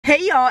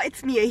Hey y'all,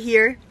 it's Mia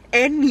here,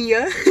 and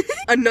Mia.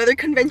 Another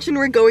convention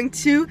we're going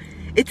to.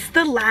 It's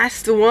the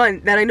last one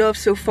that I know of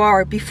so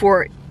far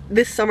before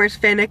this summer's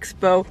Fan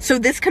Expo. So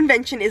this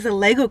convention is a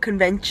Lego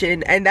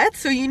convention, and that's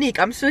so unique.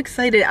 I'm so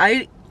excited.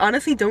 I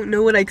honestly don't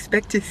know what I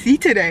expect to see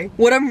today.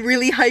 What I'm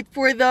really hyped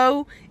for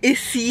though is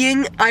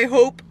seeing, I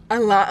hope, a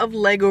lot of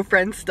Lego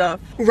Friends stuff.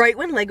 Right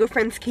when Lego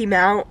Friends came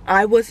out,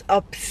 I was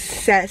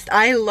obsessed.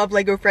 I love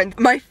Lego Friends.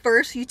 My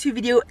first YouTube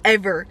video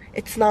ever.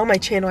 It's not on my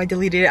channel, I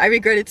deleted it. I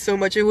regret it so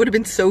much. It would have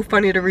been so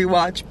funny to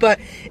rewatch, but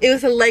it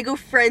was a Lego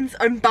Friends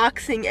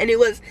unboxing and it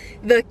was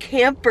the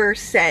camper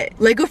set.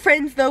 Lego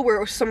Friends though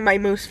were some of my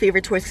most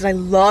favorite toys because I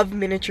love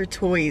miniature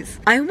toys.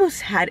 I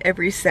almost had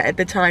every set at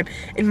the time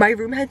and my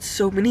room had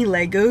so many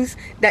Legos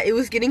that it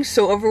was getting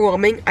so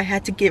overwhelming I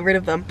had to get rid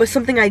of them. But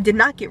something I did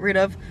not get rid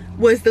of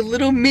was the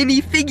little mini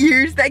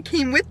figures that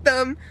came with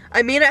them.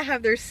 I may not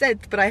have their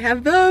sets, but I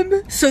have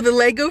them. So the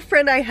Lego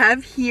friend I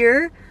have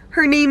here,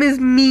 her name is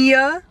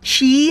Mia.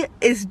 She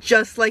is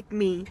just like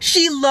me.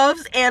 She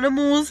loves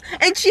animals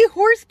and she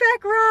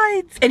horseback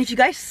rides. And if you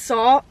guys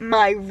saw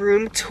my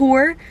room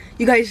tour,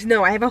 you guys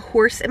know I have a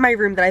horse in my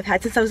room that I've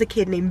had since I was a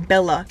kid named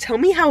Bella. Tell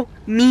me how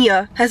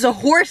Mia has a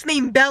horse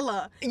named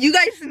Bella. You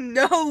guys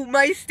know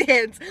my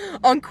stance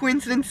on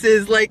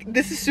coincidences. Like,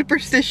 this is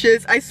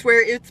superstitious. I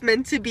swear it's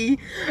meant to be.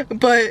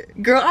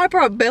 But girl, I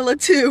brought Bella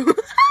too.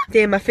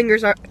 Damn, my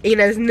fingers ain't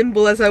as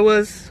nimble as I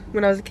was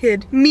when I was a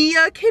kid.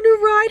 Mia can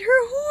ride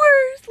her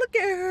horse. Look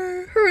at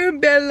her. Her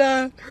and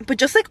Bella. But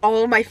just like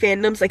all of my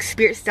fandoms, like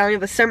Spirit Stallion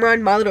of the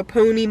Cimarron, My Little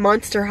Pony,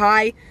 Monster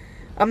High,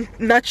 I'm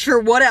not sure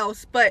what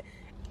else, but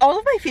all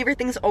of my favorite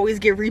things always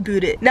get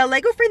rebooted. Now,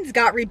 Lego Friends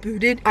got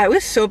rebooted. I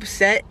was so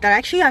upset that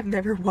actually I've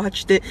never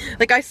watched it.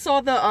 Like, I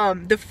saw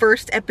the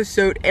first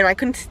episode and I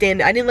couldn't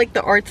stand it. I didn't like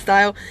the art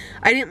style.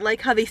 I didn't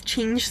like how they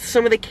changed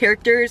some of the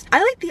characters.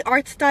 I like the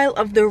art style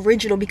of the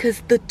original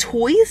because the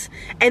toys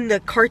and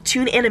the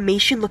cartoon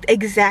animation looked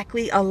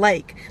exactly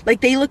alike. Like,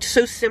 they looked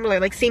so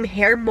similar, like same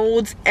hair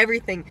molds,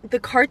 everything.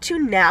 The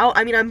cartoon now,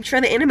 I mean, I'm sure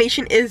the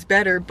animation is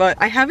better, but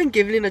I haven't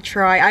given it a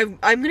try. I'm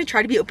gonna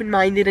try to be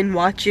open-minded and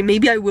watch it.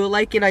 Maybe I will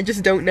like it. I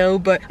just don't know,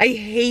 but I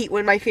hate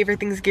when my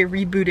favorite things get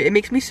rebooted. It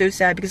makes me so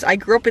sad because I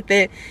grew up with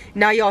it.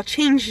 Now y'all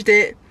changed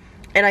it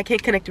and I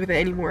can't connect with it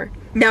anymore.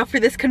 Now for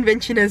this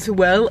convention as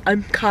well,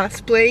 I'm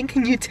cosplaying.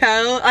 Can you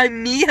tell?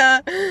 I'm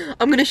Mia.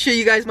 I'm gonna show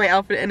you guys my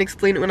outfit and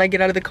explain it when I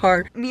get out of the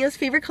car. Mia's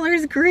favorite color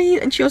is green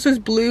and she also has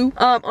blue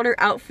on her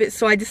outfit,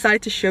 so I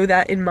decided to show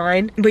that in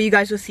mine, but you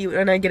guys will see it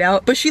when I get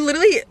out. But she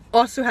literally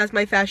also has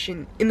my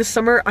fashion. In the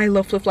summer, I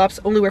love flip-flops,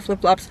 only wear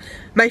flip-flops.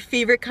 My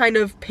favorite kind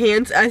of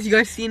pants, as you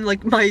guys seen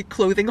like my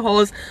clothing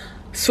hauls,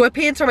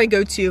 sweatpants are my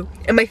go-to,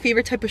 and my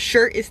favorite type of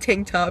shirt is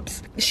tank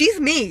tops. She's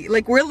me.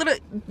 Like,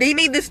 they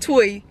made this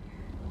toy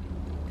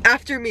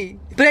after me.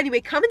 But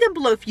anyway, comment down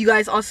below if you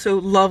guys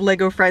also love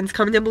Lego Friends.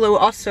 Comment down below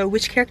also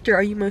which character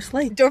are you most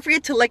like. Don't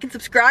forget to like and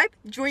subscribe.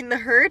 Join the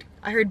herd.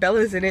 I heard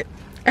Bella's in it.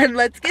 And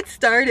let's get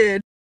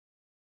started.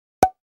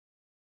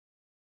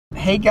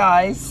 Hey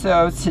guys,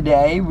 so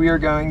today we are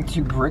going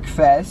to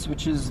Brickfest,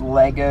 which is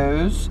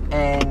Legos,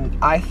 and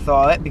I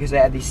thought, because I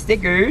had these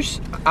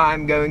stickers,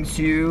 I'm going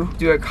to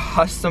do a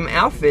custom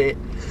outfit.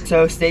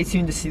 So stay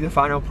tuned to see the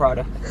final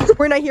product.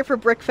 We're not here for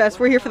Brickfest,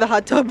 we're here for the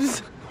hot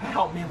tubs.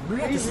 Help me, we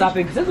have to stop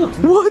it because it looks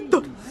What the?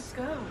 Let's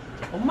go.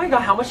 Oh my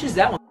god, how much is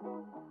that one?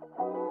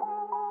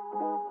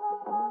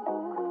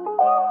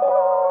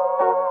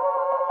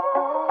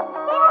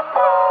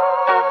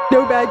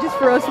 No badges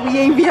for us, we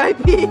ain't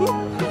VIP.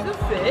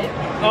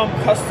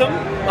 Custom,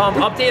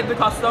 updated the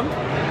custom.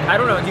 I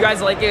don't know, do you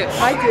guys like it?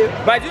 I do.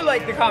 But I do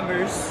like the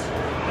Converse.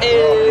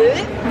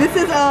 This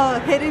is a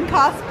hidden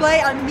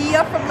cosplay. I'm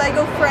Mia from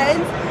Lego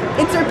Friends.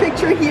 Insert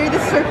picture here.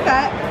 This is her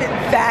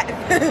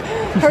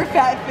her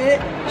fat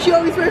fit. She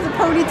always wears a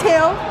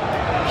ponytail.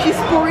 She's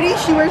sporty.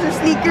 She wears her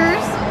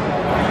sneakers.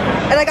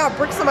 And I got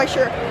bricks on my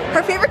shirt.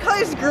 Her favorite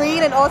color is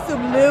green and also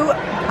blue.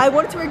 I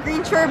wanted to wear a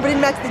green shirt, but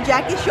didn't match the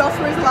jacket. She also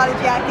wears a lot of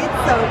jackets,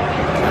 so.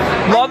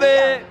 Love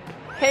it.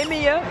 Hey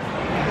Mia.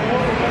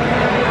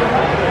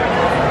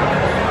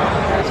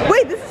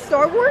 Wait, this is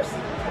Star Wars?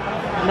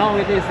 No,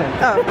 it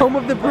isn't. Oh, home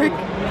of the brick.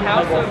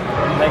 House of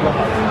Lego.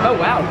 Oh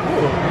wow,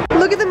 cool.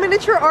 Look at the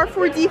miniature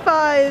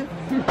R4-D5.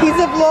 He's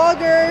a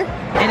vlogger.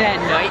 And at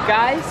night,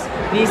 guys,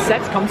 these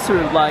sets come to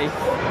life.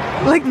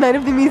 Like Night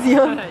of the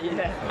Museum.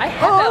 Yeah. I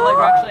have that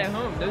Lego actually at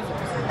home. Those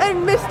are...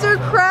 And Mr.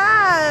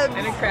 Krabs.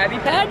 And a Krabby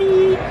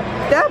Patty.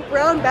 That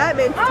brown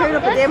Batman's tearing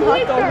up a damn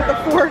hot dog with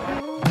a fork.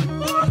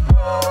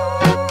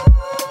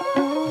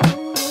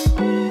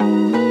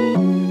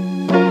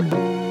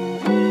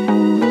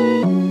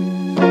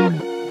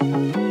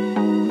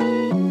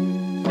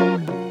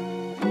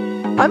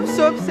 I'm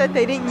so upset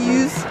they didn't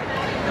use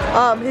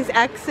his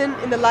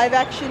accent in the live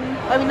action,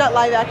 not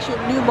live action,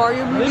 new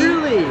Mario movie.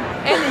 Literally.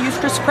 And they used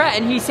Chris Pratt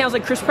and he sounds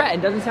like Chris Pratt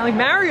and doesn't sound like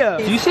Mario.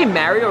 Do you say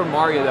Mario or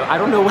Mario though? I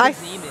don't know what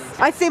his name is.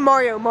 I say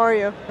Mario.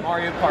 Mario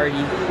Party.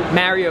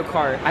 Mario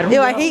Kart. I don't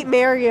know. Ew, I hate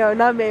Mario,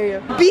 not Mario.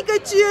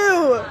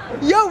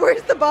 Pikachu! Yo,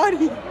 where's the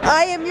body?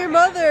 I am your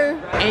mother.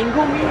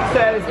 Angle me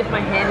says if my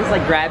hand is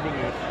like grabbing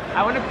it.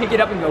 I want to pick it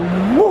up and go,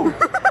 whoa.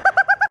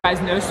 Guys,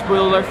 no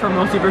spoiler for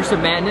Multiverse of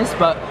Madness,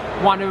 but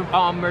want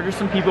to murder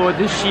some people with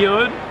this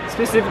shield,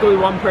 specifically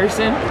one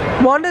person.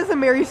 Wanda's a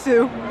Mary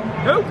Sue.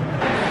 Nope.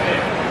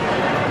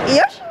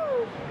 Yes.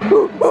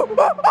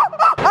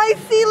 I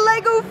see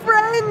Lego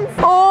friends.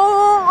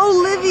 Oh,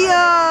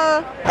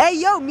 Olivia. Hey,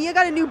 yo, Mia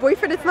got a new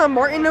boyfriend. It's not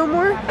Martin no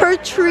more. Her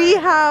tree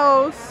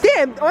house.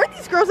 Damn, aren't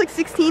these girls like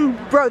 16?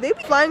 Bro, they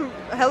be flying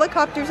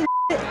helicopters and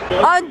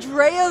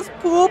Andrea's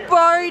pool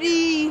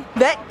party.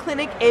 Vet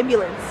clinic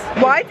ambulance.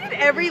 Why did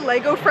every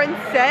Lego friend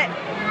set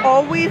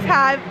always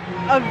have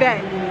a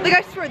vet? Like,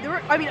 I swear, there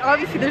were, I mean,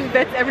 obviously there's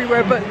vets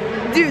everywhere, but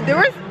dude,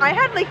 I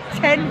had like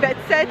 10 vet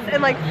sets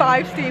and like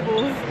 5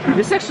 stables.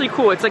 This is actually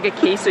cool. It's like a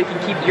case so you can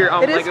keep your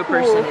Lego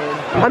person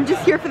in. I'm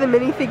just here for the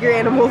minifigure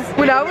animals.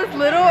 When I was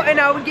little and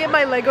I would get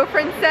my Lego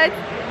friend sets,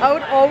 I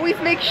would always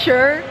make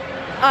sure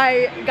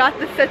I got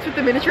the sets with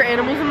the miniature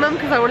animals in them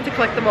because I wanted to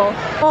collect them all.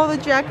 Oh, the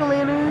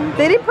jack-o'-lantern.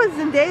 They didn't put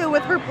Zendaya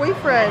with her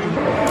boyfriend.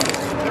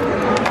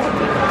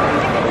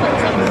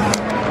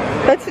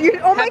 That's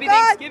your, oh my Happy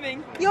god!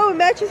 Thanksgiving. Yo, it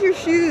matches your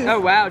shoes. Oh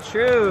wow,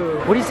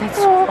 true. What is that?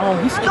 Oh,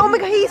 he's cute. Oh my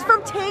god, he's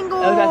from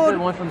Tangled. Oh, that's the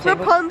one from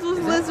Tangled. Rapunzel's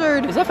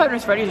lizard. Is that Five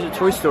Nights at Freddy's or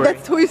Toy Story?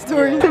 That's Toy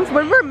Story. Since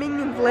when were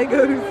Minions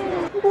Legos?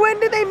 When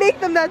did they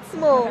make them that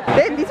small?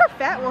 Damn, these are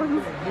fat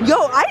ones. Yo,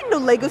 I didn't know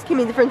Legos came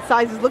in different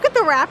sizes. Look at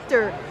the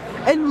raptor.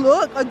 And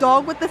look, a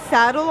dog with the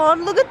saddle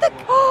on. Look at the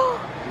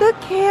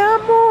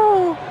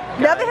camel.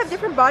 Now they have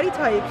different body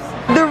types.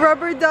 The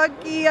rubber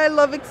ducky. I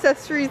love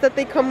accessories that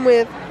they come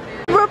with.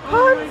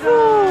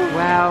 Rapunzel.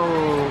 Wow.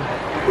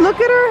 Look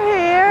at her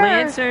hair.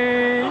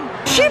 Lantern.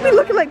 She'd be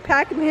looking like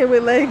Pac-Man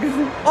with legs.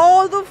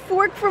 Oh, the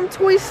fork from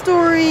Toy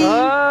Story.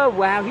 Oh,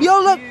 wow. Yo,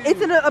 look,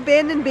 it's an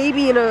abandoned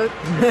baby in a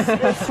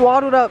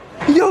swaddled up.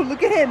 Yo,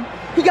 look at him.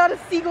 He got a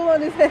seagull on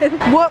his head.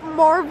 What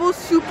Marvel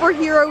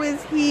superhero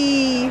is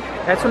he?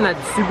 That's from that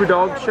Super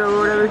Dog show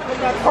or whatever.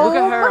 Oh, look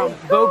at her, my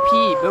Bo God.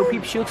 Peep. Bo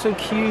Peep, she looks so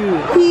cute.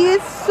 He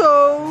is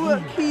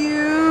so cute.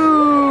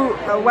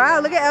 Oh, wow,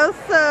 look at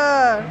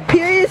Elsa.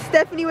 Period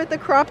Stephanie with the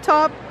crop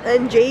top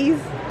and Jay's.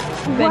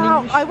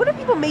 Wow, I wonder if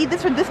people made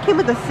this or this came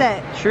with a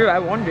set. True, I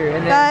wonder.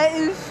 And then, that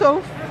is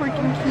so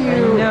freaking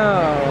cute.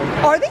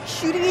 No. Are they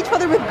shooting each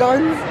other with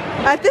guns?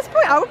 At this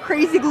point, I would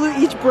crazy glue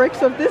each brick,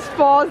 so if this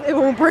falls, it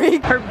won't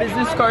break. Her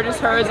business card is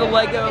her as a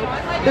Lego.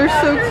 They're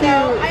so cute.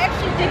 I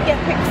actually did get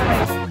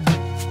pictures.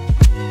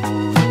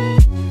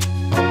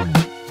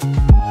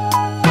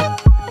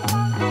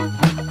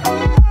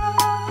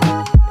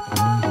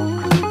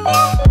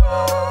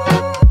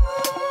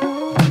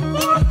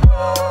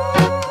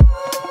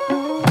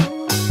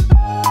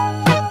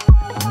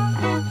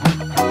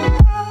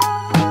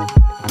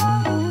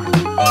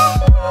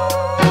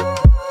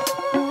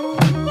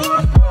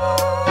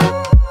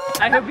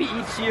 I hope he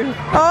eats you.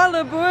 All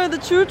aboard the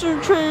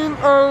choo-choo train.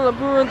 All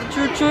aboard the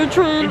choo-choo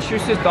train.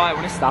 Intrusive thought, I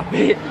want to stop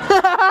it.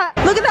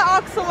 Look at the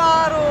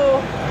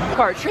oxalotl.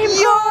 Car, train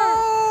Yo,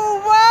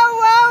 wow,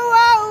 wow,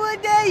 wow, a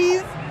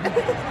days.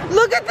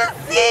 Look at the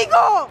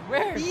seagull.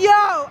 Where?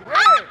 Yo.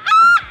 Where?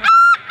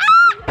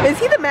 Is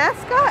he the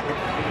mascot?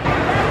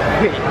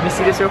 Wait, let me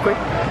see this real quick.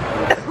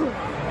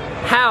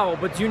 How,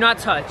 but do not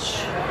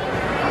touch.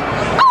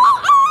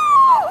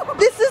 Oh!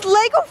 This is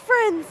Lego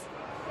Friends,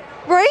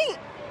 right?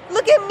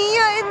 Look at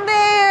Mia in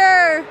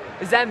there.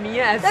 Is that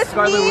Mia as That's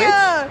Scarlet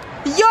Mia.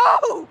 Witch?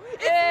 Yo,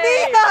 it's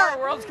Hey, Mia. our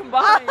worlds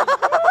combined.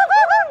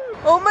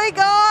 Oh my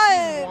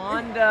god.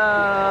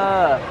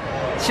 Wanda.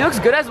 She looks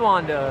good as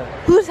Wanda.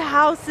 Whose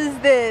house is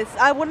this?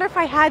 I wonder if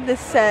I had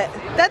this set.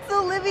 That's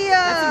Olivia.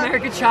 That's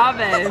America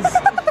Chavez.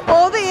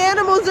 All the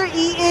animals are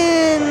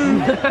eaten.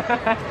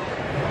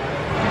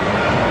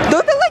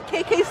 Don't they like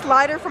KK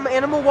Slider from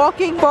Animal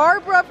Walking?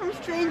 Barbara from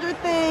Stranger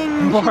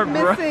Things.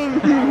 Barbara. She's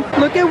missing.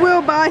 Look at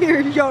Will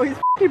Byers. Yo, he's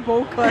f***ing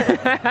bowl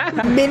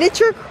cut.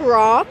 Miniature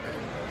croc.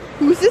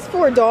 Who's this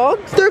for,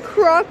 dogs? They're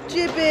croc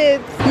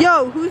gibbets.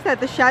 Yo, who's that?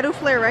 The Shadow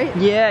Flare, right?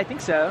 Yeah, I think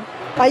so.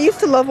 I used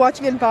to love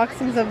watching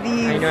unboxings of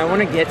these. I know, I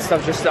want to get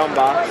stuff just to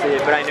unbox it,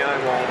 but I know I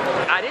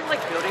won't. I didn't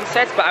like building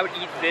sets, but I would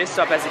eat this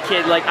up as a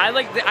kid. Like,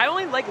 I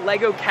only like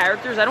Lego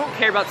characters. I don't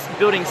care about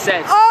building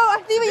sets. Oh,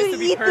 I think This we would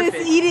be eat perfect.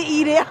 this,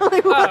 eat it. I'm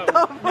like, what the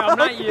Oh, fuck? no,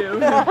 not you.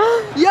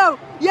 Yo,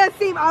 yeah,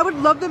 same. I would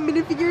love the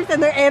minifigures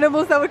and their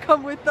animals that would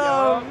come with them.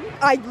 Yeah.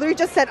 I literally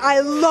just said, I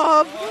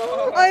love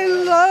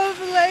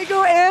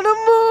Lego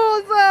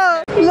animals.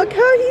 Look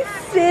how he's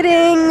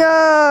sitting.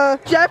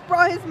 Jeff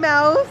brought his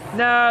mouse.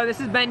 No, this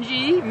is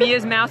Benji,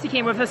 Mia's mouse. He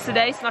came with us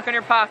today, snuck in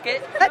her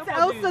pocket. That's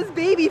Elsa's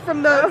baby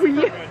from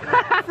the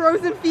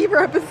Frozen Fever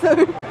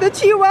episode. The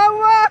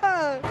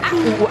Chihuahua.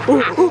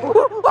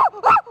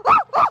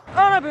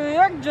 On a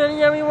big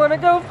journey and we wanna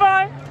go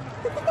far.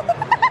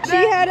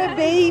 She had a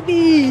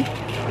baby.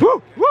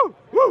 Woo, woo,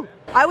 woo.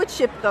 I would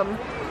ship them.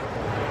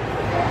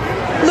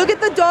 Look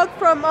at the dog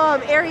from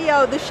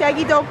Ariel, the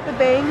shaggy dog with the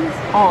bangs.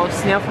 Oh,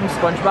 Snail from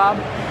SpongeBob.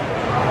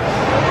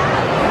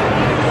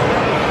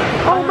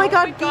 Oh my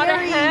god, got a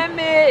Gary.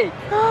 hammock.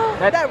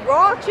 That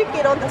raw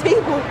chicken on the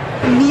table.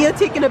 Mia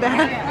taking a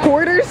bath.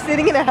 Porter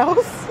sitting in a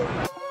house.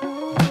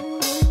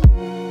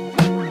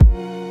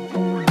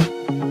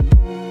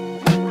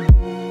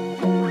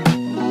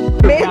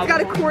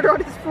 quarter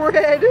on his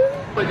forehead.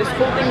 But this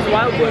whole thing's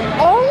Wildwood.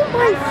 Oh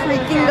my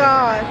freaking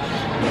gosh.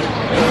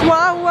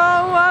 Wow,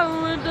 wow,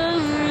 wow, it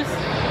is.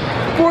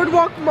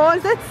 Boardwalk Mall,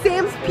 is that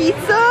Sam's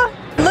Pizza?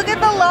 Look at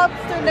the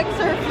lobster next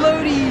to her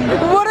floaty.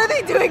 What are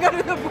they doing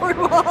under the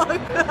boardwalk?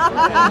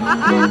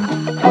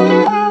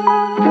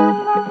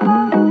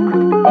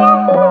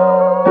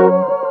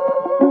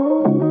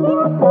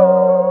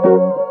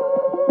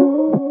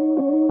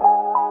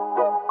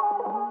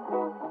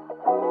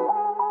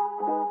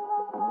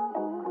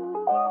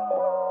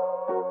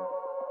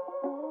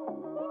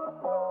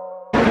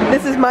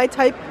 This is my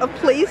type of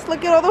place.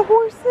 Look at all the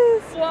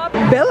horses.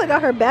 Bella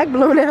got her bag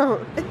blown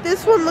out.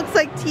 This one looks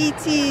like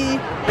TT.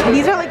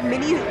 These are like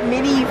mini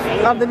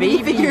of the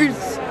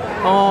minifigures.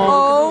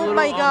 Oh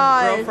my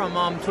god. Girl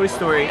from Toy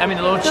Story. I mean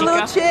the little The chica.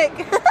 little chick.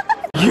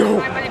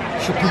 Yo.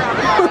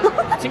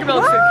 Tinkerbell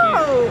looks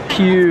so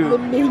cute. The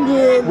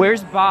minion.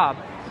 Where's Bob?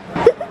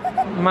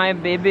 My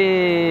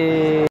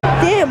baby.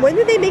 Damn, when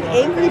did they make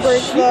Angry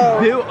Birds though?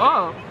 Built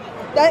up.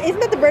 Isn't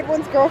that the red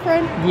one's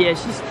girlfriend? Yeah,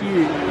 she's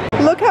cute.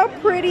 Look how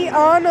pretty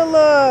Anna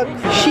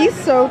looks. She's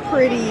so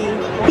pretty.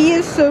 He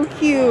is so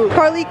cute.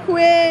 Harley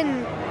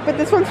Quinn. But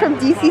this one's from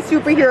DC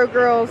Superhero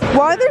Girls.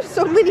 Why are there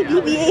so many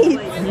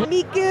BB-8s?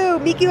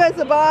 Miku has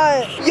a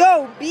bot.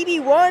 Yo,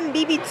 BB-1,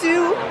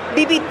 BB-2,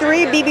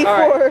 BB-3, BB-4.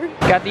 Right.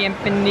 Got the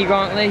Infinity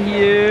Gauntlet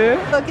here.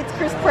 Look, it's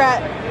Chris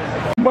Pratt.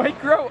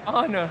 Micro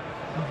Anna.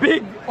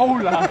 Big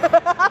Ola.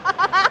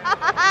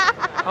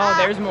 Oh,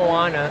 there's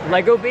Moana.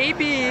 Lego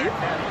baby.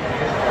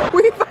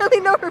 We finally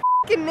know her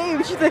f***ing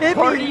name. She's a hippie.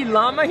 Party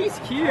llama, he's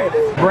cute.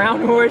 Brown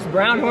horse,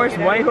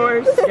 white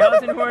horse,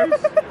 skeleton horse.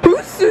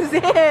 Who's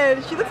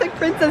Suzanne? She looks like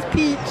Princess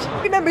Peach.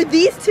 Remember,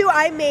 these two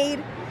I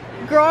made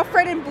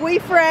girlfriend and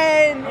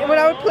boyfriend when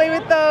I would play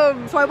with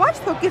them. So I watched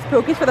Hocus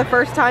Pocus for the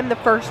first time, the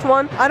first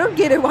one. I don't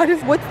get it.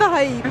 What's the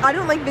hype? I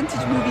don't like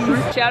vintage movies.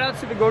 Shout out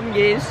to the Golden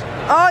Gaze.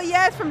 Oh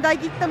yes, from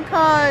Daikikdom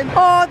Con.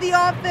 Oh, The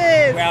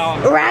Office.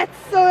 Wow. Rat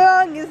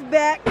Song is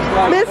back.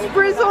 Miss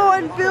Frizzle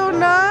and Bill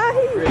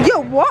Nye.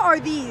 Yo, what are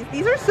these?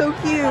 These are so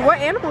cute. What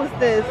animal is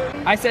this?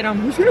 I said,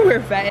 who's gonna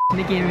wear fat ass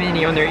Mickey and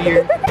Minnie on their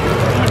ear?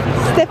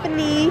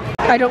 Stephanie.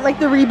 I don't like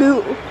the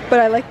reboot, but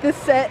I like this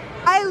set.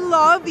 I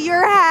love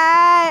your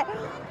hat.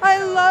 I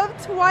love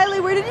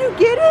Twilight. Where did you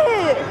get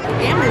it?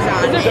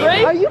 Amazon. Is this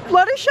great? Are you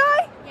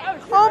Fluttershy?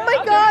 Oh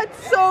my god,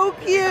 so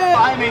cute.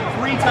 I am a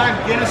 3-time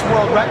Guinness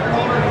World Record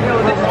holder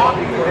for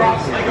walking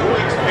across Lego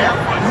Lakes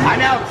barefoot. I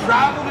now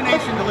travel the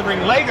nation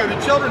delivering Lego to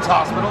children's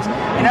hospitals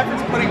in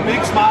efforts of putting big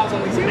smiles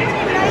on these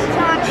amazing kids.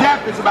 Jeff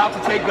is about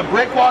to take the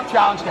Brick Walk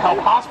Challenge to help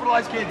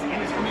hospitalized kids in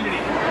his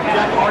community.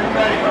 Jeff, are you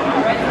ready?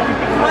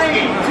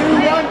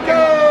 3, 2, 1,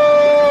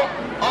 go!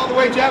 All the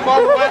way, Jeff,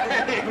 all the way.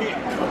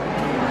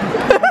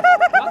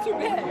 Not too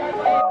bad.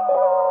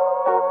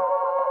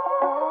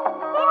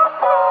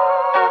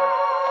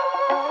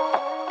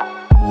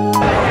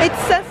 It's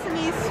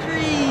Sesame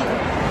Street.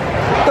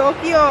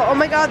 Tokyo. Oh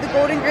my god, the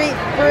Golden Gate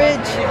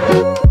Bridge.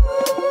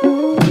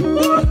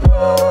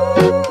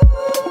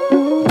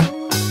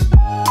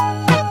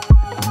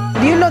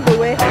 Do you know the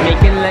way?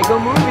 Making Lego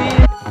movies.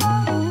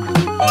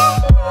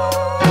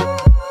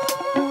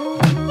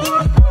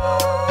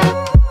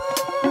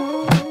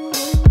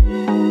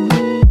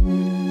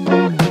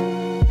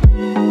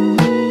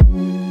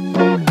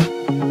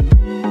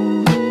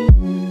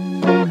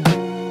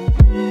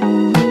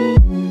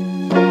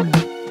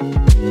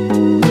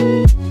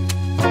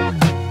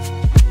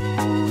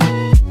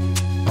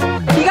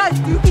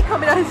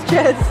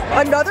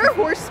 Another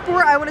horse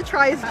sport I want to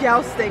try is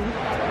jousting.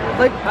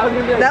 Like,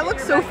 that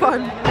looks so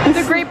fun.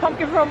 The Great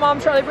Pumpkin from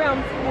Charlie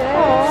Brown.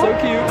 Aww. So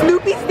cute.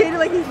 Snoopy's standing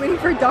like he's waiting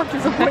for a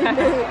doctor's appointment.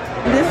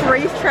 This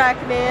racetrack,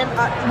 man.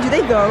 Do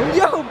they go?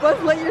 Yo, Buzz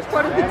Lightyear's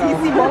part of the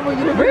DC Marvel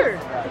universe. Where?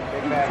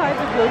 Inside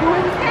the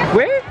building.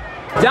 Where?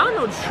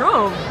 Donald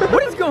Trump?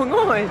 What is going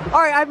on?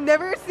 Alright, I've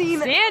never seen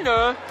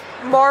Santa.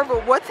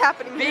 Marvel. What's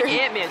happening Big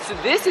here? Ant-Man. So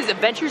this is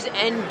Avengers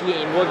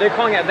Endgame. Well, they're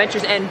calling it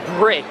Avengers End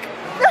Brick.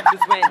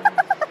 This went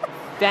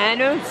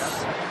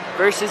Thanos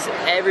versus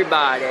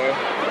everybody.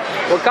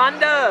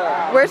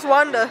 Wakanda. Where's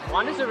Wanda?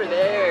 Wanda's over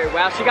there.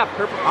 Wow, she got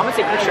purple. I'm gonna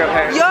take a picture of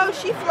her. Yo,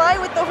 she's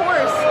flying with the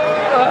horse.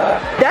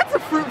 That's a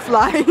fruit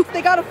fly.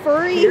 They got a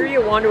furry. Fury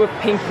of Wanda with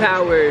pink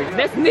powers.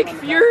 That's Nick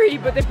Fury,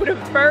 but they put a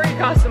furry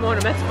costume on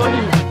him. That's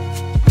funny.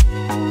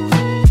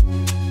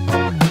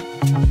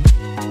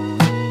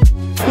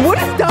 What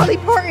is Dolly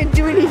Parton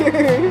doing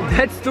here?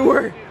 That's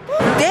Thor.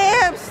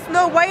 Damn,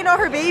 Snow White and all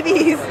her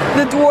babies.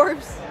 The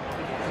dwarves.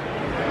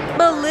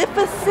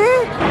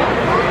 Maleficent.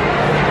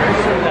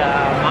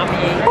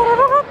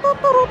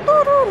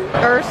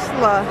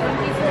 Ursula.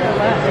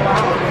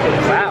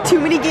 Wow. Too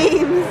many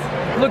games.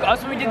 Look,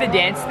 us when we did the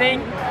dance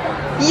thing.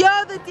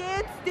 Yo, the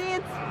dance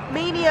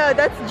mania.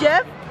 That's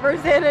Jeff,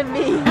 Rosanna, and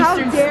me. How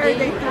dare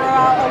they throw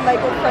out a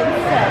Lego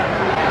Friends set?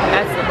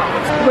 That's the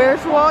box.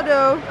 Where's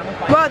Waldo?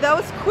 Wow, that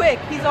was quick.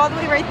 He's all the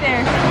way right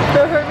there.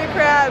 The hermit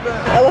crab.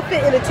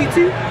 Elephant in a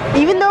tutu.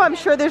 Even though I'm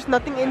sure there's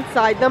nothing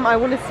inside them, I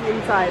want to see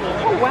inside.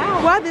 Oh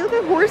wow. Wow, they look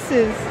like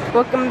horses.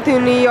 Welcome to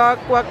New York.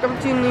 Welcome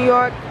to New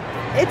York.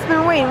 It's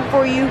been waiting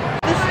for you.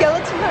 The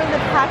skeleton in the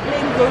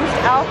Pac-Man ghost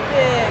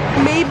outfit.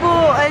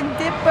 Mabel and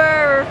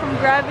Dipper from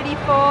Gravity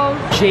Falls.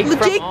 Jake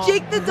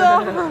the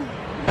dog.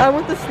 I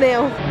want the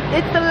snail.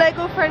 It's the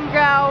Lego friend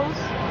gals.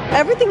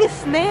 Everything is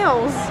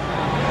snails.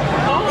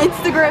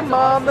 Instagram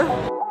mom.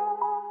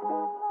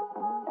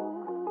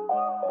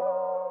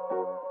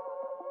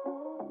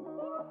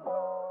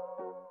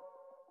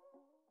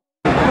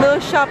 Little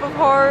shop of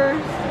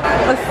horrors.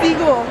 A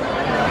seagull.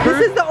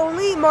 This is the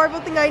only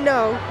Marvel thing I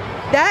know.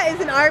 That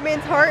is an Iron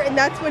Man's heart, and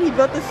that's when he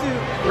built the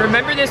suit.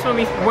 Remember this when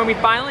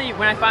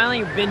I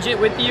finally binge it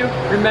with you.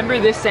 Remember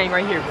this saying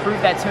right here: prove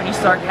that Tony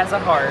Stark has a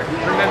heart.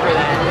 Remember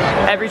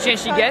that. Every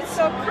chance she gets.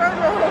 So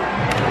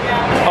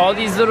All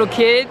these little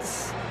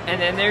kids,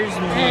 and then there's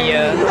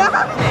Mia.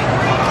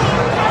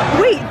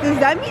 Wait, does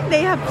that mean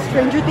they have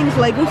Stranger Things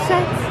Lego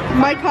sets?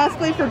 My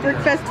cosplay for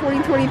Brickfest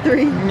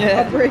 2023.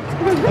 Yeah. A brick.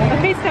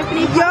 Okay,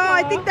 Stephanie. Yo,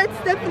 I think that's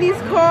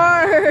Stephanie's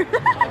car.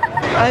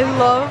 I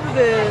love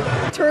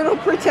this. Turtle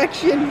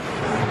protection.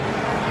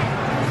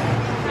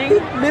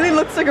 Really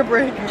looks like a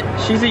brick.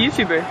 She's a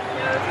YouTuber.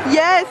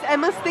 Yes,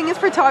 Emma's thing is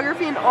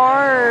photography and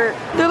art.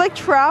 They're like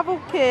travel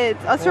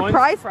kits. A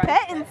surprise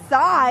pet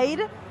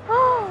inside.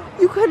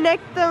 You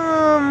connect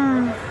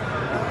them.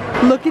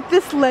 Look at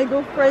this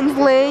Lego Friends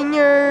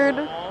lanyard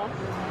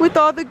with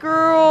all the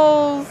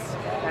girls.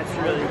 That's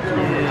really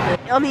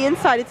cute. On the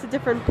inside, it's a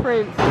different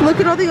print. Look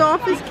at all the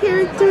Office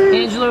characters.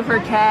 Angela for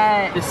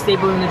cat. The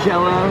staple in the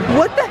Jello.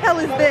 What the hell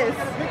is this?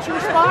 Picture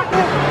spot?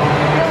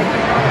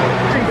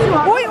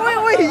 Wait,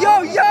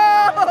 yo!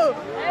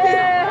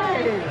 Hey.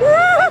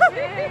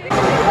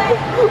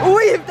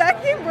 Wait, if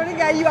that came running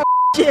at you, I'll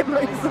shit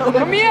myself.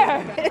 Come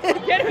here!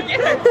 Get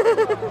her!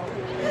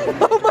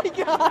 Oh my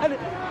god!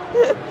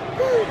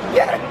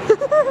 Get her!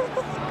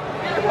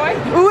 What?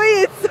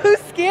 Wait, it's so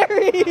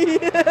scary!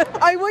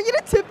 I want you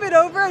to tip it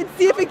over and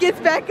see if it gets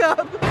back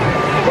up.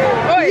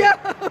 Oh yeah!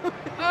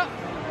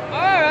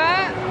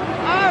 Alright!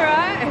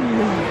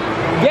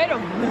 Get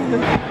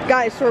him!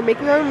 Guys, so we're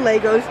making our own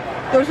Legos.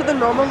 Those are the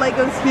normal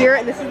Legos here,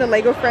 and this is the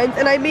Lego Friends,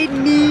 and I made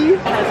me.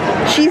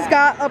 She's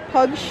got a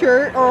pug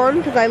shirt on,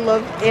 because I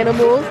love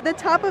animals. The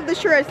top of the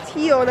shirt has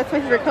teal, and that's my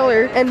favorite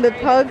color, and the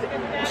pug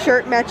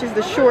shirt matches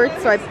the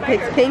shorts, so I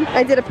picked pink.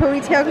 I did a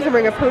ponytail, because I'm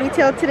wearing a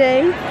ponytail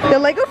today. The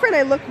Lego friend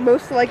I look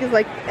most like is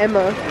like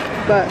Emma,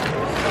 but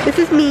this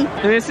is me.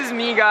 And this is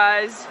me,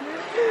 guys.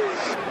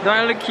 Don't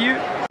I look cute?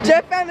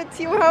 Jeff found a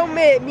teal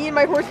helmet, me and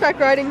my horseback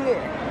riding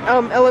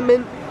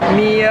element.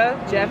 Mia,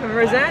 Jeff, and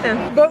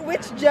Rosanna. But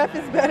which Jeff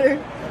is better?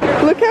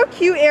 Look how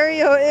cute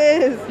Ariel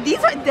is. These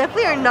are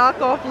definitely are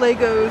knockoff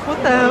Legos.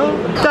 What the hell?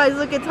 Guys,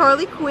 look, it's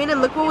Harley Quinn, and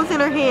look what was in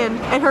her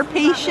hand. And her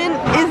patient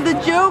is the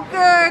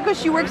Joker, because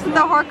she works in the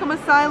Arkham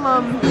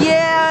Asylum.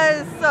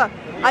 Yes!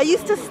 I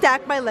used to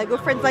stack my Lego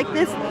friends like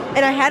this,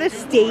 and I had a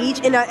stage,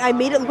 and I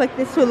made it look like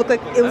this so it looked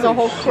like it was a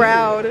whole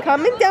crowd.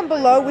 Comment down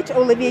below which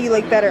Olivia you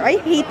like better. I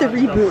hate the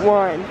reboot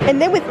one. And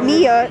then with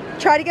Mia,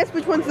 try to guess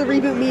which one's the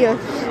reboot Mia.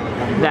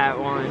 That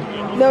one.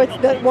 No, it's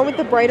the one with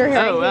the brighter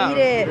hair. Oh, I hate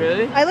it.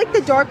 Really? I like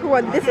the darker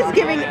one. This is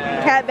giving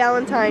Cat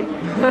Valentine.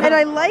 And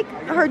I like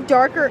her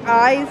darker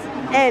eyes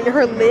and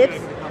her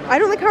lips. I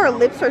don't like how her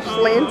lips are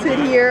slanted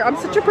here. I'm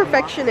such a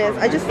perfectionist.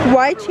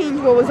 Why change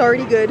what was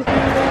already good?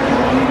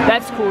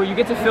 That's cool. You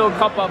get to fill a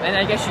cup up, and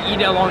I guess you eat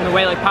it along the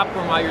way like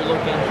popcorn while you're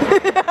looking.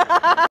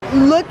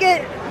 Look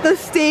at the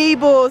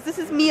stables. This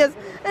is Mia's.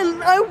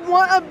 And I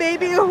want a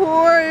baby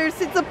horse.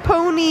 It's a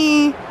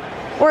pony.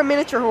 Or a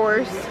miniature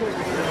horse.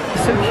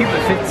 It's so cute,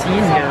 but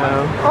 15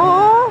 now.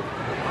 Oh,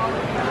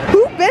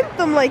 who bent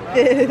them like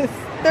this?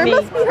 They Me.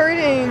 must be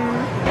hurting.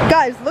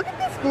 Guys, look at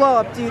this glow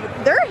up, dude.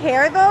 Their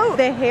hair though,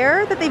 the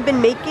hair that they've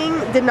been making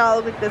did not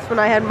look like this when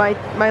I had my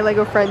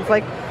Lego friends.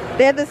 Like,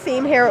 they had the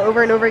same hair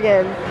over and over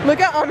again. Look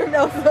at Anna and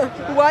Elsa.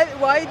 Why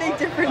are they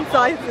different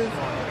sizes?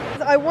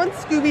 I want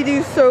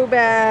Scooby-Doo so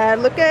bad.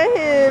 Look at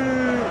him.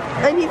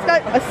 And he's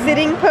got a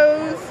sitting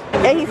pose,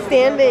 and he's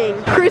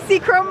standing. Chrissy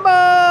Crumble!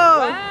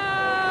 Wow!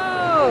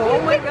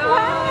 Oh my god!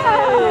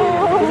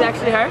 Wow. Is it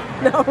actually her?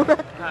 No.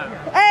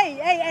 Oh.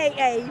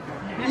 Hey.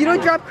 You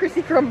don't drop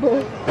Chrissy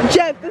Crumble.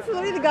 Jeff, this is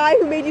literally the guy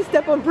who made you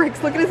step on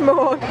bricks. Look at his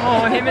mohawk.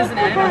 Oh, him as an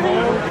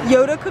animal.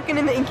 Yoda cooking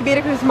in the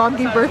incubator because his mom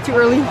gave birth too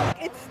early.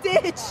 It's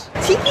Stitch.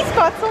 Tiki's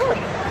got some.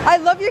 I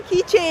love your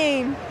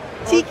keychain.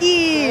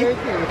 Tiki.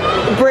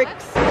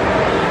 Bricks.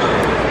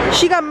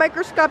 She got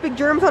microscopic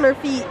germs on her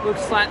feet. Look,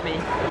 slap me.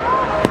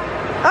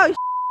 Oh,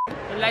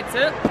 It lights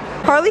up.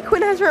 Harley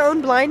Quinn has her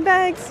own blind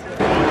bags.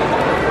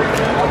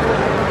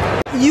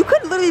 You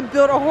could literally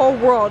build a whole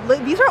world.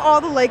 These are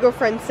all the Lego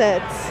Friends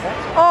sets.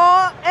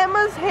 Oh,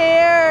 Emma's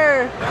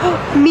hair.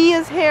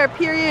 Mia's hair,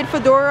 period,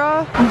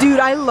 fedora. Dude,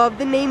 I love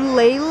the name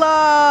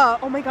Layla.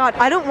 Oh my god,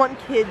 I don't want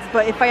kids,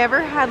 but if I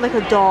ever had like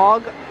a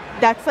dog,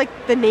 that's like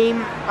the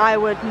name I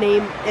would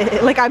name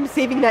it. Like, I'm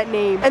saving that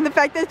name. And the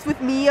fact that it's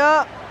with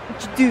Mia,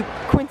 dude,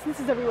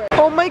 coincidences everywhere.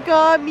 Oh my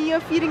god, Mia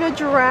feeding a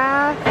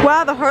giraffe.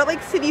 Wow, the Heart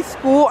Lake City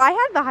School. I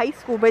had the high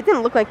school, but it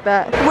didn't look like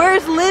that.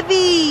 Where's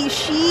Livy?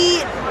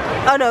 She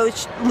Oh no,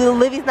 little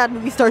Livy's not a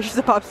movie star, she's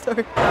a pop star.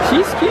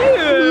 She's cute.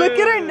 Look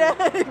at her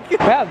neck.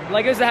 Wow,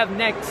 Legos that have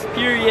necks,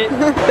 period.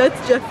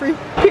 That's Jeffrey.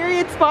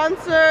 Period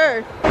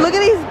sponsor. Look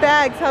at these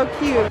bags, how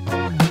cute.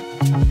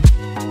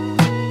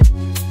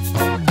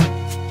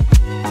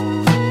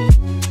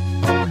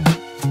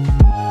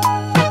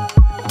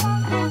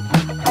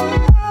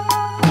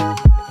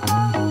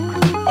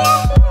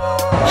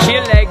 She a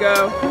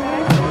Lego.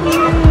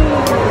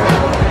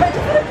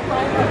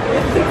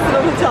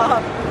 On the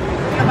top.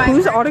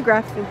 Who's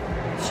autographing?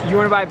 You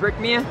want to buy a brick,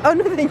 Mia? Oh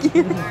no, thank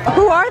you.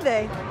 Who are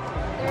they?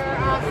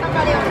 They're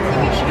somebody on the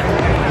TV show.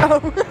 Oh,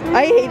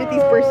 I hated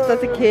these bracelets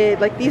as a kid.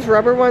 Like these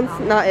rubber ones,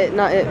 not it,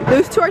 not it.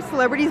 Those two are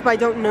celebrities, but I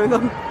don't know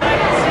them.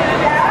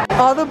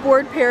 All the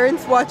bored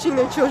parents watching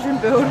their children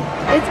build.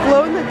 It's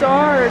glow in the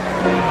dark.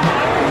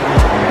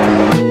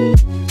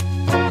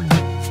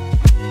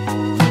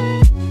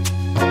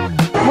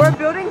 We're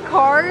building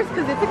cars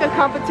because it's like a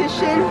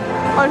competition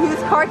on whose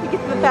car can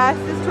get to the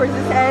fastest towards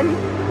this end.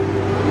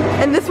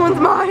 And this one's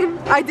mine.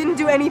 I didn't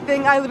do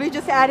anything. I literally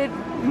just added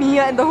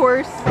Mia and the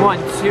horse. 1,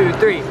 2,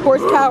 3.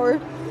 Horsepower.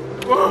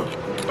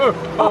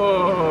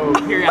 Oh,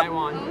 here I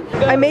won.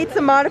 I made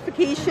some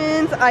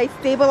modifications. I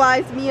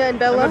stabilized Mia and I'm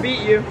Bella. gonna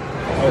beat you.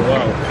 Oh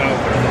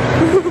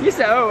wow. You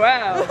said, oh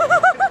wow.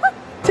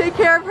 Take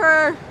care of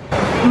her.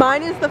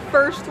 Mine is the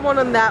first one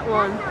on that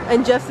one,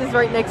 and Jess is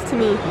right next to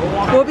me.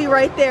 We'll be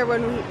right there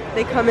when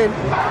they come in.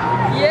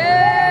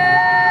 Yeah!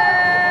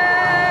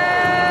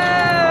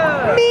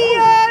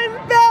 Mia and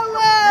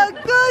Bella,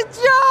 good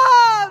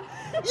job!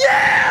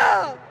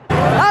 Yeah!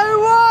 I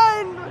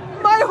won!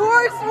 My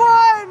horse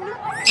won!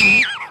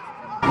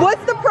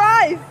 What's the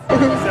prize?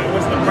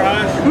 What's the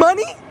prize?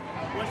 Money?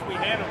 Wish we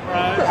had a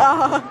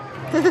prize.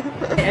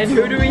 And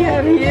who do we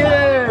have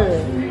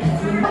here?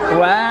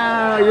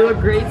 Wow, you look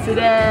great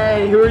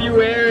today. Who are you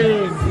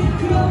wearing?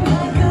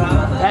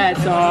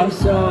 That's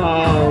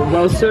awesome.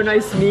 Well, so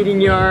nice meeting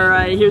you,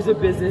 alright. Here's a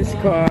business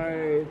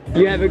card.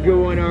 You have a good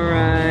one,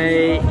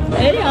 alright.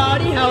 Hey,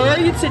 Hottie, how are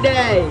you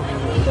today?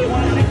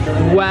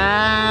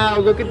 Wow,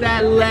 look at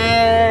that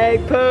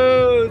leg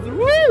pose.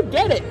 Woo,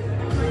 get it.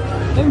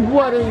 And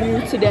what are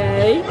you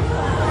today?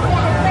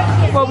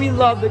 Well, we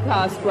love the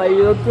cosplay.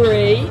 You look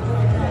great.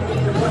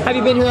 Have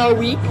you been here all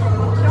week?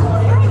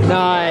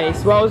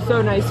 Nice. Well, it's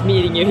so nice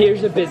meeting you.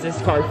 Here's a business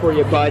card for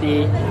you,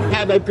 buddy.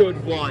 Have a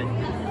good one.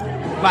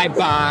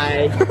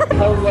 Bye-bye.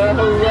 Hello,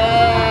 hello.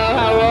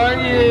 How are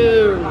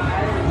you?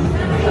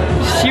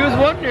 She was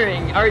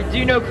wondering, do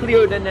you know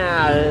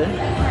𝘾𝙤𝙪𝙩?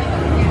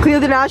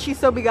 𝘾𝙤𝙪𝙩, she's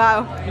so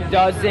beguiled. He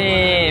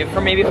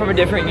doesn't. Maybe from a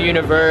different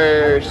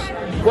universe.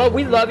 Well,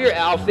 we love your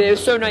outfit. It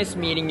was so nice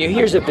meeting you.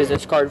 Here's a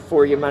business card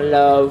for you, my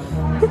love.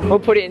 We'll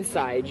put it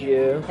inside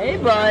you. Hey,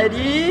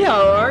 buddy.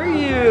 How are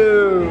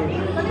you?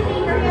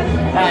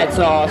 That's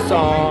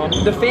awesome.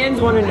 The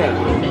fans want to know,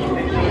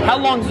 how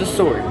long's the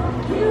sword?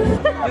 You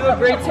look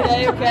great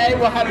today, okay?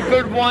 Well, have a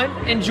good one.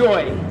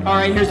 Enjoy. All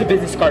right, here's a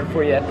business card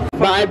for you.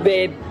 Bye,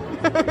 babe.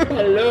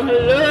 Hello,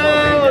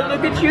 hello.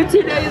 Look at you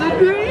today. You look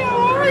great. How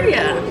are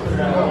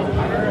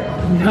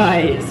you?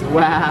 Nice.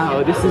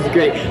 Wow, this is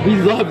great. We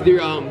love your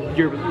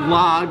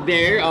vlog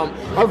there. Our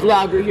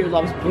vlogger here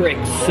loves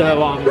bricks,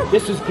 so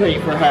this was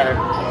great for her.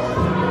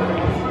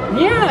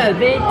 Yeah,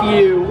 thank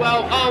you.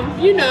 Well,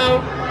 you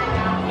know,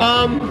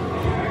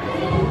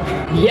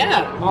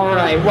 yeah. All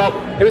right. Well,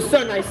 it was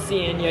so nice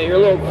seeing you. You're a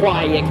little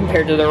quiet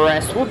compared to the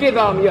rest. We'll give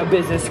you a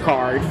business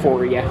card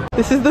for you.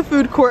 This is the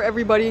food court,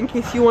 everybody, in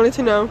case you wanted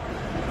to know.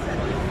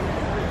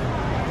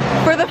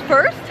 For the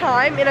first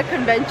time in a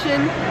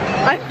convention,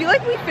 I feel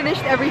like we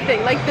finished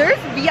everything. Like, there's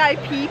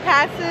VIP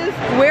passes.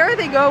 Where are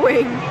they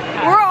going?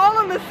 We're all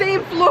on the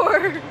same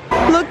floor.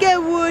 Look at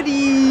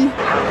Woody.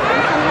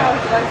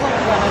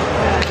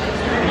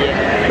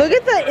 Look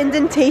at the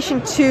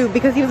indentation too,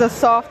 because he was a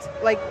soft,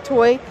 like,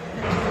 toy.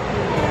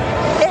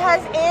 It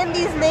has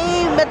Andy's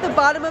name at the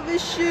bottom of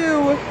his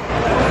shoe.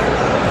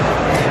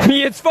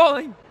 It's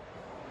falling.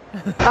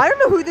 I don't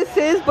know who this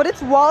is, but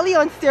it's Wally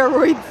on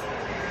steroids.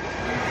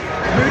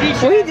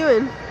 What are you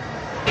doing?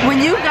 When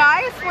you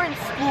guys were in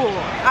school,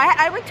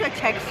 I went to a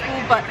tech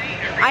school, but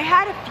I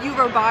had a few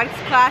robotics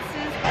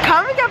classes.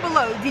 Comment down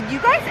below, did you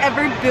guys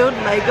ever build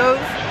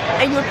Legos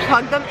and you would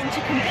plug them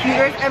into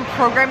computers and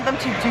program them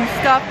to do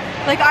stuff?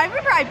 Like, I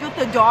remember I built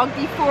the dog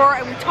before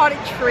and we taught it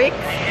tricks.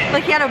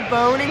 Like, he had a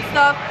bone and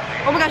stuff.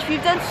 Oh my gosh,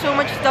 we've done so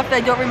much stuff that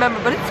I don't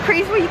remember, but it's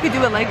crazy what you could do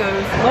with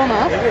Legos.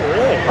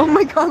 Oh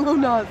my god,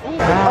 Lonas.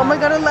 Oh my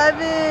god,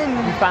 11.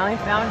 You finally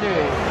found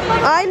her.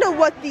 I know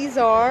what these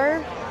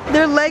are.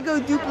 They're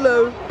Lego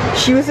Duplo.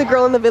 She was a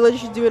girl in the village,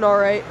 she's doing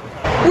alright.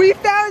 We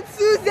found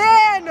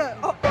Suzanne!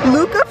 Oh,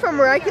 Luca from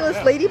Miraculous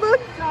Ladybug?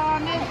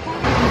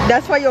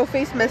 That's why your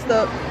face messed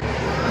up.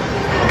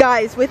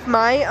 Guys, with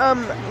my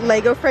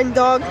Lego friend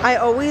dog, I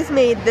always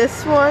made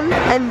this one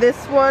and this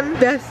one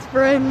best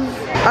friends.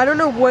 I don't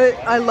know what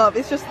I love.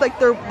 It's just like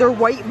they're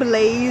white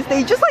blaze.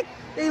 They just like,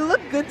 they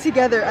look good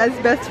together as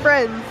best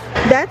friends.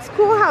 That's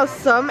cool how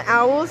some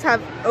owls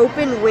have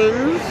open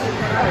wings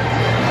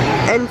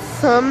and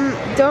some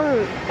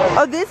don't.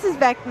 Oh, this is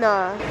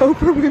Vecna.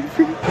 Oprah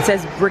Winfrey. It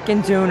says Brick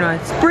and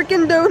Donuts. Brick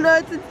and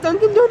Donuts. It's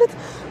Dunkin' Donuts.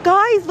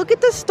 Guys, look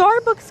at the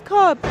Starbucks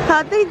cup.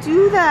 How'd they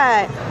do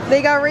that?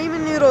 They got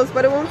ramen noodles,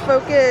 but it won't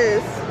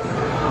focus.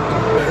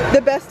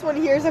 The best one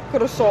here is a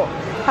croissant.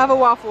 Have a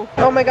waffle.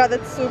 Oh my god,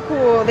 that's so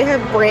cool. They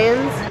have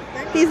brands.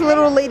 These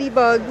little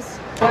ladybugs.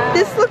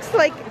 This looks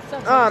like,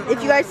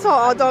 if you guys saw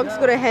All Dogs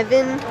Go to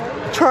Heaven,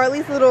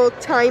 Charlie's little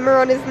timer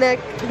on his neck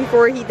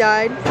before he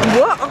died.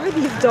 What are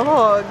these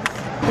dogs?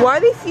 Why are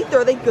they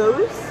see-through? Are they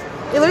ghosts?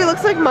 It literally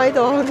looks like my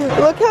dog.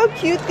 Look how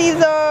cute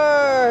these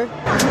are.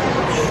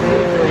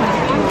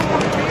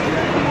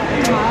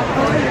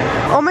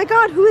 Oh my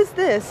god, who is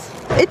this?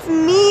 It's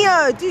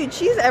Mia! Dude,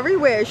 she's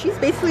everywhere. She's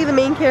basically the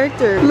main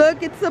character.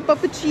 Look, it's a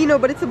puppuccino,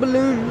 but it's a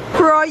balloon.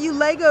 For all you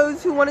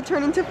Legos who want to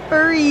turn into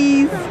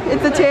furries,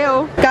 it's a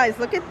tail. Guys,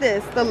 look at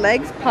this. The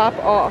legs pop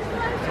off.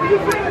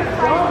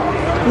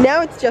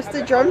 Now it's just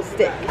a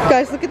drumstick.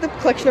 Guys, look at the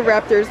collection of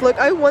raptors. Look,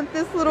 I want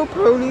this little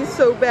pony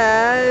so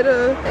bad.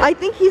 I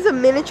think he's a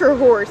miniature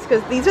horse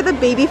because these are the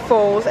baby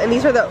foals and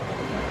these are the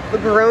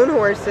grown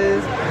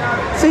horses.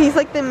 So he's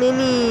like the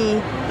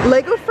mini.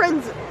 Lego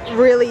Friends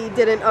really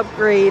didn't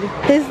upgrade.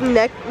 His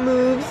neck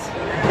moves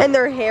and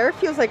their hair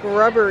feels like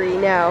rubbery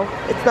now.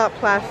 It's not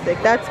plastic.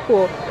 That's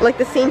cool. Like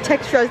the same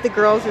texture as the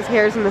girls'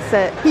 hairs in the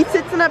set. He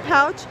sits in a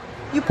pouch.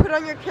 You put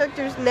on your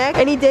character's neck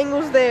and he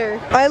dangles there.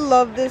 I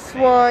love this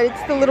one.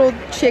 It's the little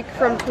chick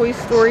from Toy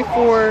Story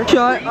 4.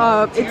 Shut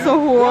up. It's a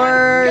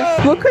horse.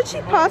 What could she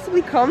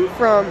possibly come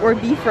from or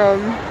be from?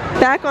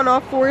 Back on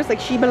all fours like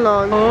she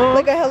belongs.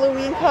 Like a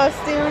Halloween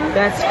costume.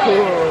 That's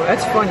cool.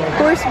 That's funny.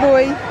 Horse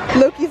boy.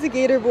 Loki's a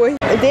gator boy.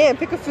 Damn,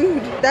 pick a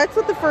food. That's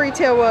what the furry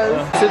tail was.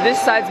 So this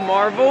side's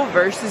Marvel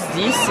versus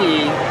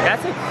DC.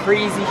 That's a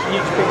crazy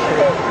huge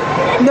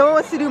picture. No one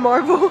wants to do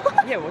Marvel.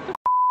 Yeah, what the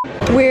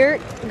We're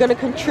gonna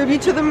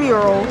contribute to the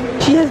mural.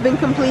 She has been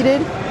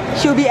completed.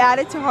 She'll be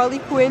added to Harley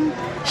Quinn.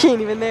 She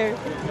ain't even there.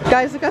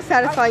 Guys, look how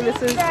satisfying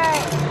this is.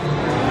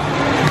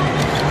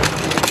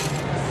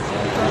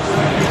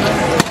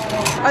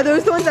 Are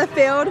those the ones that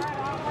failed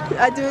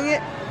at doing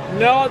it?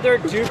 No, they're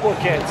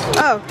duplicates.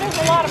 Oh. There's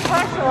a lot of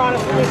pressure on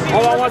us.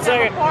 Hold on 1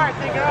 second.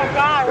 Thinking, oh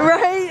God.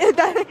 Right?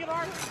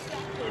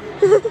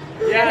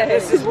 Yeah,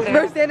 this is what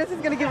Rose Dennis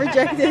is gonna get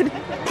rejected.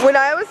 When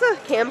I was a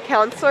camp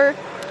counselor,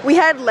 we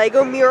had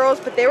Lego murals,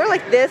 but they were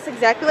like this,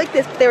 exactly like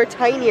this, but they were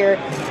tinier.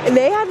 And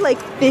they had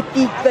like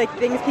 50 like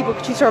things people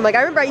could choose from. Like I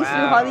remember I used to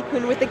do Harley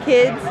Quinn with the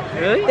kids.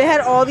 Really? They had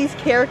all these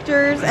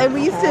characters and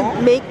we used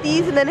to make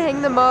these and then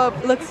hang them up.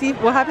 Look, see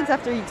what happens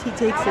after he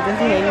takes it. Does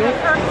he hang it?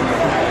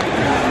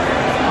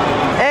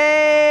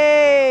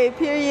 Hey,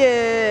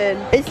 period.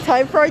 It's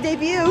time for our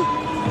debut.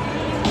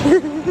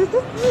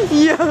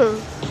 Yo.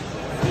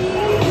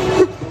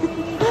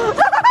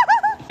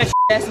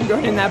 ass and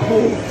going in that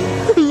pool?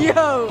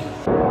 Yo.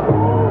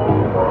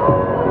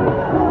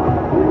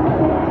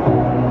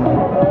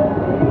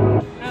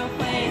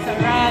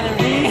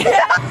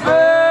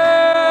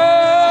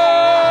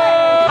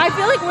 I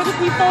feel like we're the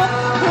people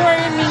who are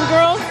in Mean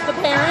Girls, the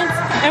parents,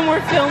 and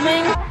we're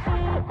filming.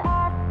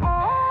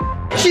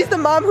 She's the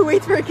mom who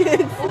waits for her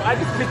kids. I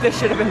just picked this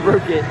shit up and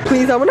broke it.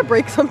 Please, I want to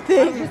break something.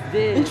 I just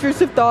did.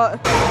 Intrusive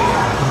thought.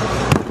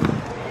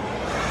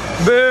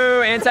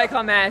 Boo,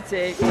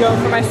 anticlimactic.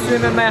 Going for my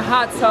swim in my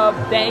hot tub.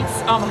 Thanks,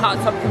 hot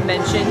tub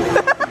convention.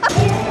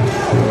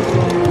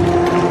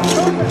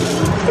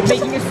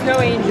 Making a snow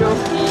angel.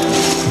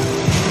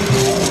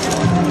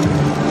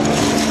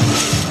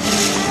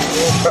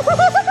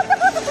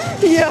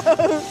 Yo.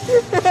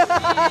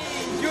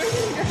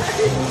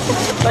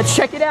 Let's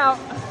check it out.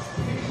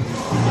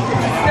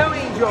 Snow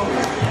angel.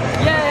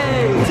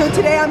 Yay! So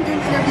today I'm doing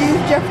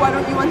interviews. Jeff, why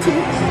don't you want to?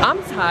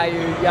 I'm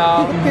tired,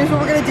 y'all. Here's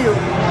what we're gonna do.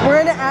 We're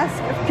gonna ask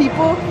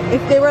people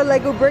if they were a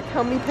Lego brick,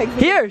 how many pegs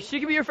would Here, she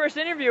can be your first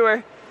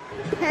interviewer.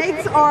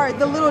 Pegs are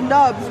the little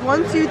nubs.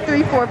 1, 2,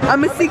 3, 4.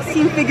 I'm a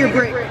 16 figure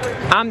brick.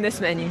 I'm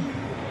this many.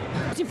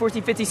 13,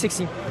 14, 15,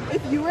 16.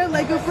 If you were a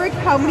Lego brick,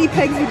 how many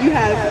pegs would you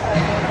have?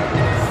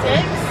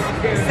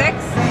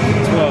 6,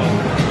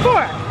 12,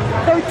 4,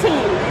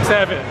 13.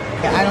 7.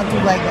 I don't do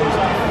Legos.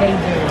 They do.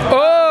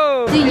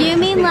 Oh! Do you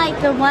mean like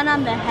the one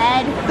on the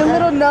head? The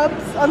little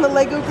nubs on the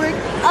Lego brick?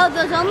 Oh,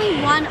 there's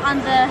only one on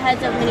the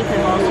heads of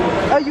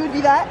minifigs. Oh, you would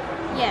be that?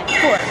 Yeah.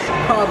 4.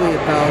 Probably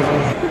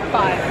 1,000.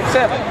 5,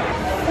 7.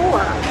 4.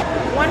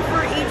 One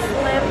for each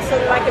limb so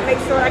that I can make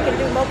sure I can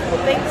do multiple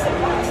things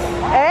at once.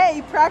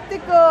 Hey,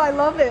 practical. I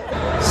love it.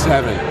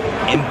 7.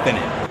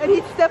 Infinite. And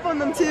he'd step on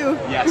them too.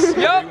 Yes.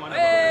 Yup.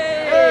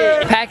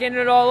 Hey. Packing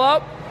it all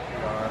up.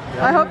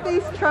 I hope they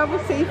travel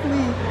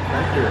safely.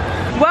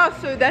 Wow,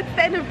 so that's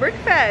the end of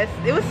Brickfest.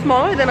 It was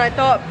smaller than I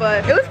thought,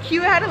 but it was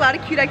cute. It had a lot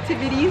of cute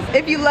activities.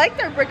 If you liked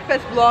our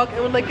Brickfest vlog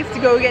and would like us to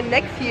go again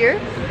next year,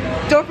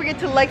 don't forget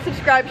to like,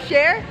 subscribe,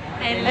 share,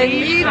 and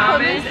leave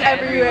comments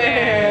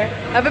everywhere.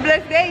 Have a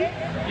blessed day.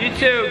 You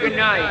too. Good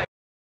night.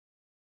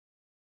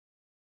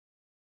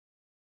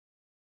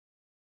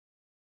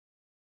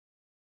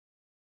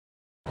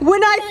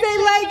 When I say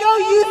Lego,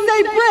 you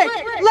say brick.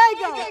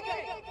 Lego.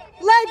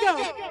 Lego!